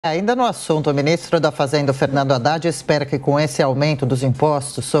Ainda no assunto, o ministro da Fazenda, Fernando Haddad, espera que com esse aumento dos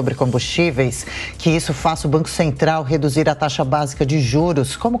impostos sobre combustíveis, que isso faça o Banco Central reduzir a taxa básica de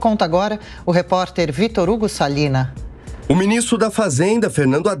juros, como conta agora o repórter Vitor Hugo Salina. O ministro da Fazenda,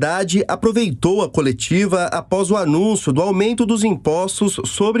 Fernando Haddad, aproveitou a coletiva após o anúncio do aumento dos impostos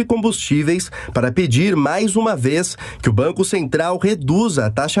sobre combustíveis para pedir mais uma vez que o Banco Central reduza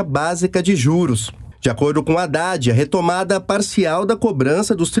a taxa básica de juros. De acordo com Haddad, a retomada parcial da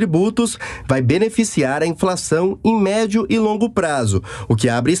cobrança dos tributos vai beneficiar a inflação em médio e longo prazo, o que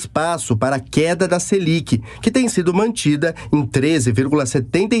abre espaço para a queda da Selic, que tem sido mantida em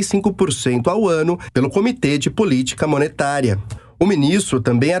 13,75% ao ano pelo Comitê de Política Monetária. O ministro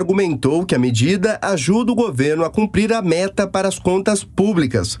também argumentou que a medida ajuda o governo a cumprir a meta para as contas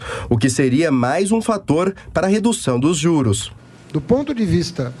públicas, o que seria mais um fator para a redução dos juros. Do ponto de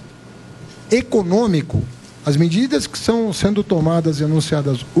vista econômico, as medidas que estão sendo tomadas e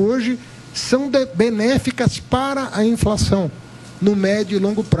anunciadas hoje são benéficas para a inflação no médio e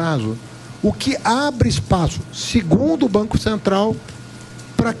longo prazo, o que abre espaço, segundo o Banco Central,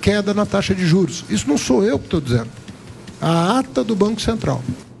 para queda na taxa de juros. Isso não sou eu que estou dizendo. A ata do Banco Central.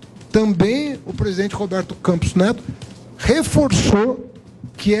 Também o presidente Roberto Campos Neto reforçou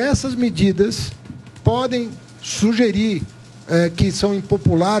que essas medidas podem sugerir que são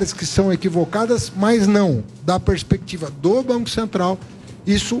impopulares, que são equivocadas, mas não, da perspectiva do Banco Central,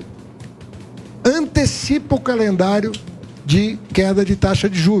 isso antecipa o calendário de queda de taxa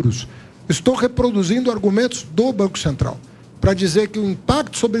de juros. Estou reproduzindo argumentos do Banco Central para dizer que o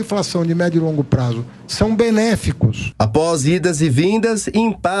impacto sobre a inflação de médio e longo prazo são benéficos. Após idas e vindas e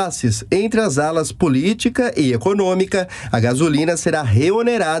impasses entre as alas política e econômica, a gasolina será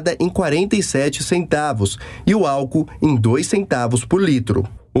reonerada em 47 centavos e o álcool em 2 centavos por litro.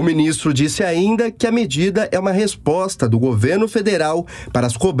 O ministro disse ainda que a medida é uma resposta do governo federal para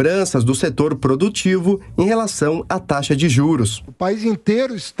as cobranças do setor produtivo em relação à taxa de juros. O país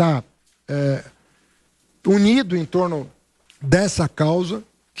inteiro está unido em torno dessa causa,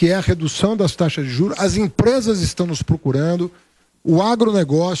 que é a redução das taxas de juros. As empresas estão nos procurando, o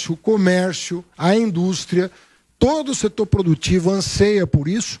agronegócio, o comércio, a indústria, todo o setor produtivo anseia por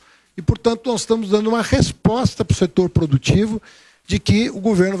isso e, portanto, nós estamos dando uma resposta para o setor produtivo de que o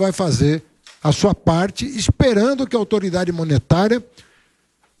governo vai fazer a sua parte, esperando que a autoridade monetária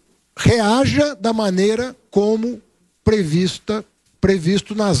reaja da maneira como previsto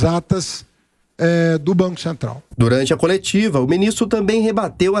nas atas do Banco Central. Durante a coletiva, o ministro também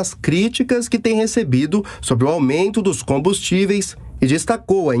rebateu as críticas que tem recebido sobre o aumento dos combustíveis e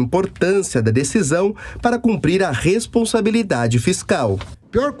destacou a importância da decisão para cumprir a responsabilidade fiscal.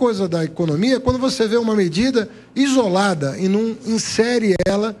 A pior coisa da economia é quando você vê uma medida isolada e não insere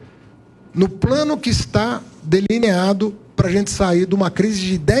ela no plano que está delineado para a gente sair de uma crise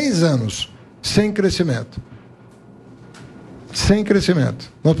de 10 anos sem crescimento. Sem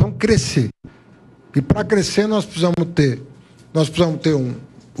crescimento. Nós vamos crescer. E para crescer nós precisamos ter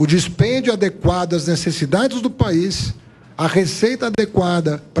o dispêndio adequado às necessidades do país, a receita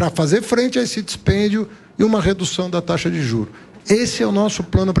adequada para fazer frente a esse dispêndio e uma redução da taxa de juros. Esse é o nosso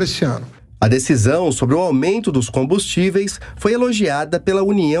plano para esse ano. A decisão sobre o aumento dos combustíveis foi elogiada pela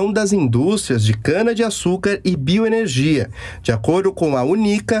União das Indústrias de Cana-de-Açúcar e Bioenergia. De acordo com a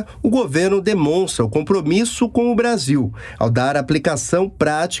Unica, o governo demonstra o compromisso com o Brasil ao dar aplicação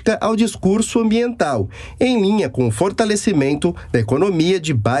prática ao discurso ambiental, em linha com o fortalecimento da economia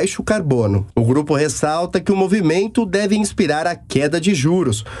de baixo carbono. O grupo ressalta que o movimento deve inspirar a queda de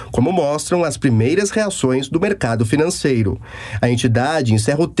juros, como mostram as primeiras reações do mercado financeiro. A entidade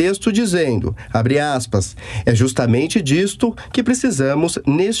encerra o texto dizendo, abre aspas, é justamente disto que precisamos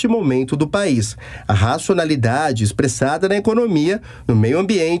neste momento do país. A racionalidade expressada na economia, no meio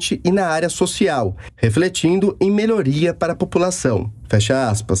ambiente e na área social, refletindo em melhoria para a população. Fecha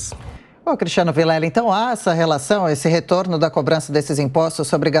aspas. Bom, Cristiano Vilela, então há essa relação, esse retorno da cobrança desses impostos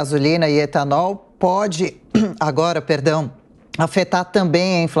sobre gasolina e etanol pode afetar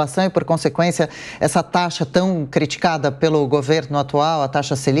também a inflação e, por consequência, essa taxa tão criticada pelo governo atual, a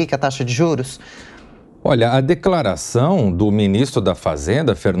taxa Selic, a taxa de juros? Olha, a declaração do ministro da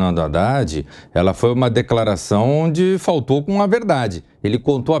Fazenda, Fernando Haddad, ela foi uma declaração onde faltou com a verdade. Ele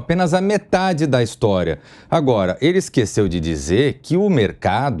contou apenas a metade da história. Agora, ele esqueceu de dizer que o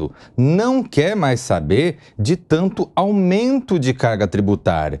mercado não quer mais saber de tanto aumento de carga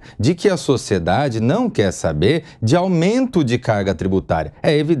tributária, de que a sociedade não quer saber de aumento de carga tributária.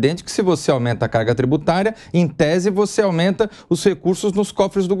 É evidente que se você aumenta a carga tributária, em tese você aumenta os recursos nos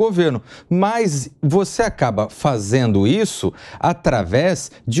cofres do governo. Mas você acaba fazendo isso através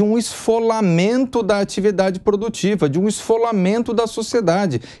de um esfolamento da atividade produtiva, de um esfolamento da sociedade.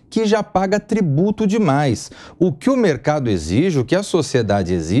 sociedade, que já paga tributo demais. O que o mercado exige, o que a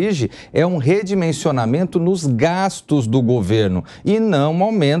sociedade exige, é um redimensionamento nos gastos do governo e não um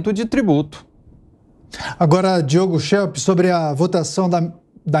aumento de tributo. Agora, Diogo Schelp, sobre a votação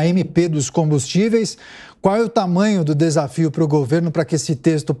da MP dos combustíveis, qual é o tamanho do desafio para o governo para que esse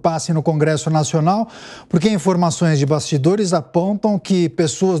texto passe no Congresso Nacional? Porque informações de bastidores apontam que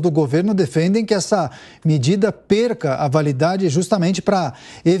pessoas do governo defendem que essa medida perca a validade justamente para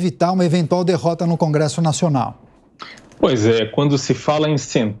evitar uma eventual derrota no Congresso Nacional. Pois é, quando se fala em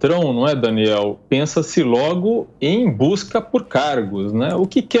centrão, não é, Daniel? Pensa-se logo em busca por cargos, né? O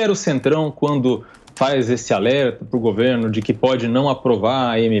que quer o centrão quando faz esse alerta para o governo de que pode não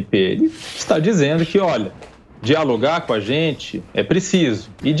aprovar a MP? Ele está dizendo que, olha, dialogar com a gente é preciso.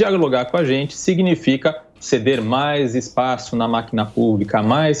 E dialogar com a gente significa ceder mais espaço na máquina pública,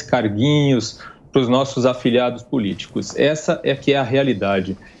 mais carguinhos para os nossos afiliados políticos. Essa é que é a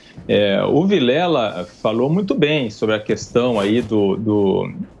realidade. O Vilela falou muito bem sobre a questão aí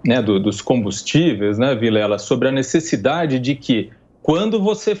dos combustíveis, né, Vilela, sobre a necessidade de que, quando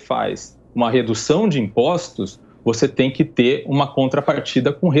você faz uma redução de impostos, você tem que ter uma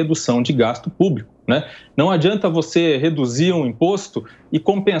contrapartida com redução de gasto público, né? Não adianta você reduzir um imposto e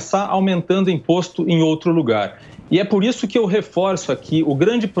compensar aumentando imposto em outro lugar. E é por isso que eu reforço aqui, o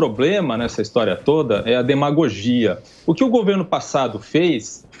grande problema nessa história toda é a demagogia. O que o governo passado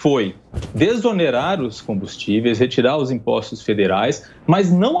fez foi desonerar os combustíveis, retirar os impostos federais,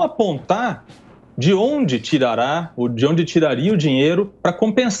 mas não apontar de onde tirará, ou de onde tiraria o dinheiro para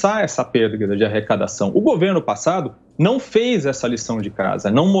compensar essa perda de arrecadação. O governo passado não fez essa lição de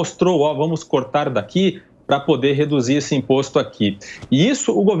casa, não mostrou, vamos cortar daqui para poder reduzir esse imposto aqui. E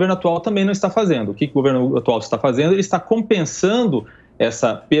isso o governo atual também não está fazendo. O que o governo atual está fazendo? Ele está compensando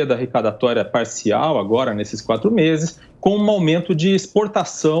essa perda arrecadatória parcial agora, nesses 4 meses, com um aumento de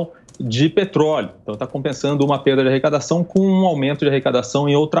exportação de petróleo. Então, está compensando uma perda de arrecadação com um aumento de arrecadação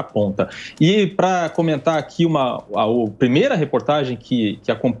em outra ponta. E para comentar aqui a primeira reportagem que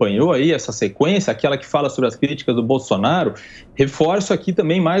acompanhou aí essa sequência, aquela que fala sobre as críticas do Bolsonaro, reforço aqui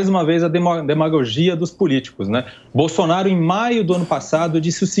também mais uma vez a demagogia dos políticos, né? Bolsonaro, em maio do ano passado,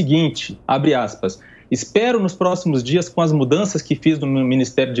 disse o seguinte, abre aspas: espero nos próximos dias, com as mudanças que fiz no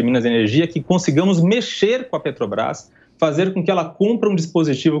Ministério de Minas e Energia, que consigamos mexer com a Petrobras, fazer com que ela cumpra um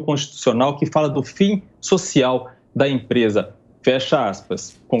dispositivo constitucional que fala do fim social da empresa. Fecha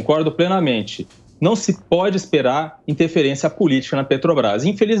aspas. Concordo plenamente. Não se pode esperar interferência política na Petrobras.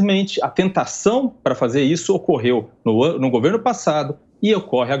 Infelizmente, a tentação para fazer isso ocorreu no governo passado e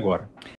ocorre agora.